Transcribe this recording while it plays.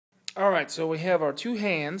Alright, so we have our two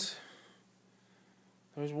hands.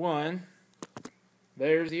 There's one.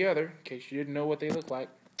 There's the other, in case you didn't know what they look like.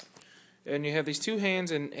 And you have these two hands,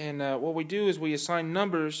 and what we do is we assign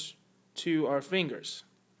numbers to our fingers.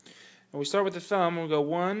 And we start with the thumb, and we go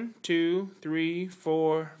 1, 2, 3,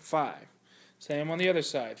 4, 5. Same on the other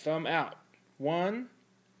side. Thumb out. 1,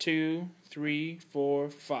 2, 3, 4,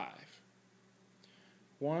 5.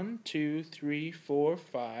 1, 2, 3, 4,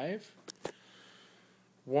 5.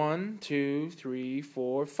 1, 2, 3,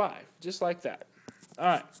 4, 5. Just like that.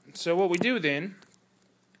 Alright, so what we do then,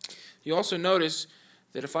 you also notice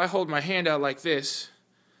that if I hold my hand out like this,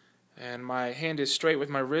 and my hand is straight with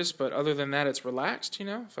my wrist, but other than that it's relaxed,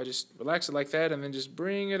 if I just relax it like that and then just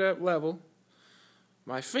bring it up level,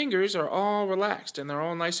 my fingers are all relaxed and they're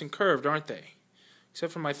all nice and curved, aren't they?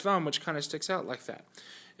 Except for my thumb, which kind of sticks out like that.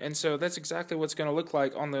 And so that's exactly what's going to look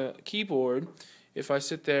like on the keyboard if I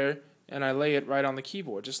sit there and I lay it right on the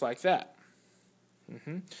keyboard, just like that.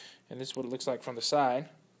 And this is what it looks like from the side.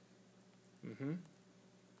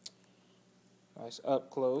 Nice up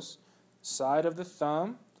close. Side of the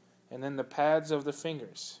thumb, and then the pads of the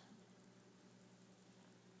fingers.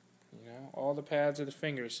 All the pads of the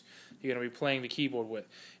fingers you're going to be playing the keyboard with.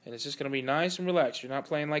 And it's just going to be nice and relaxed. You're not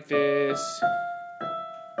playing like this.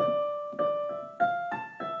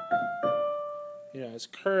 It's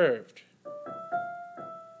curved.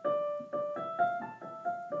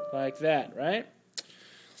 Like that, right?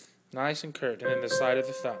 Nice and curved. And then the side of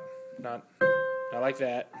the thumb. Not like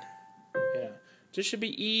that. Just should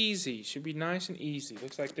be easy. Should be nice and easy.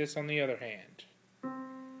 Looks like this on the other hand.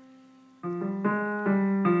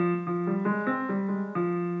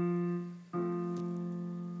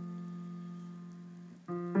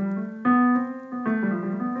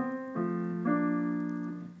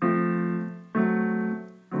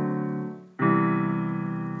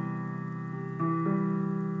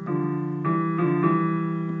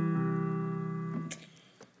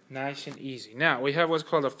 Nice and easy. Now, we have what's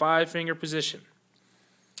called a 5-finger position.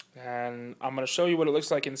 And I'm going to show you what it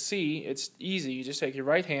looks like in C. It's easy. You just take your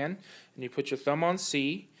right hand and you put your thumb on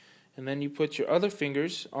C, and then you put your other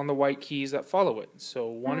fingers on the white keys that follow it. So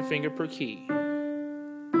 1 finger per key.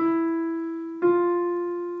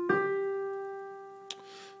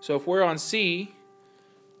 So if we're on C,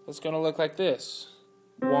 it's going to look like this.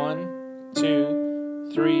 1,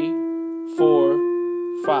 2, 3,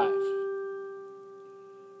 4, 5.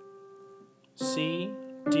 C,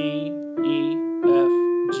 D, E, F,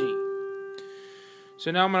 G.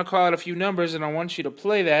 So now I'm going to call out a few numbers, and I want you to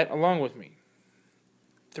play that along with me.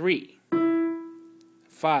 3,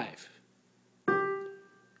 5,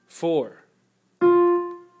 4,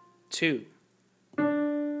 2,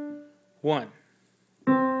 1.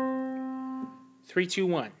 3, 2,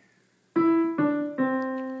 1.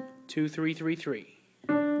 2, 3, 3, 3.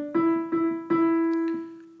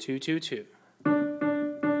 2, 2, 2.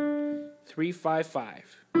 3, 5,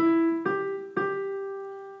 5.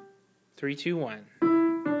 3, 2, 1.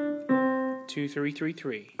 2, 3, 3,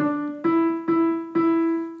 3.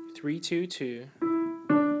 3, 2, 2.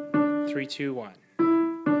 3, 2, 1.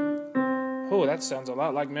 Oh, that sounds a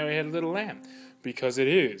lot like Mary Had a Little Lamb. Because it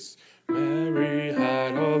is. Mary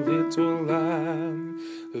had a little lamb,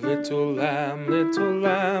 little lamb, little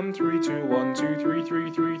lamb. 3, 2, 1, 2, 3, 3,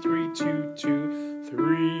 3, 3, 2, 2,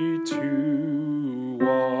 3, 2,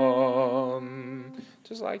 1.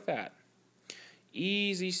 Just like that.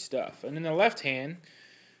 Easy stuff. And in the left hand,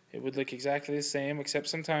 it would look exactly the same, except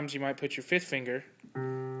sometimes you might put your 5th finger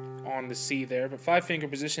on the C there. But 5-finger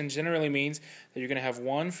position generally means that you're going to have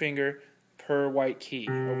 1 finger per white key,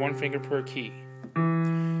 or 1 finger per key.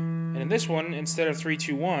 And in this one, instead of 3,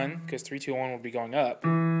 2, 1, because 3, 2, 1 would be going up,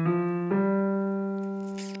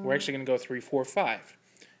 we're actually going to go 3, 4, 5.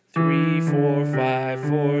 3, 4, 5,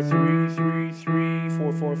 4, 3, 3, 3,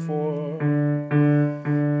 4, 4, 4.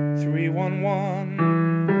 3, 1, 1.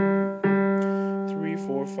 3,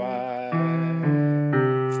 4, 5.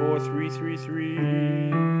 4, 3, 3,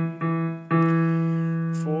 3.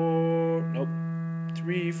 4, nope.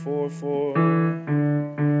 3, 4, 4.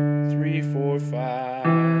 3, 4, 5.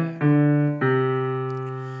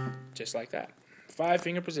 Just like that.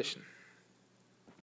 5-finger position.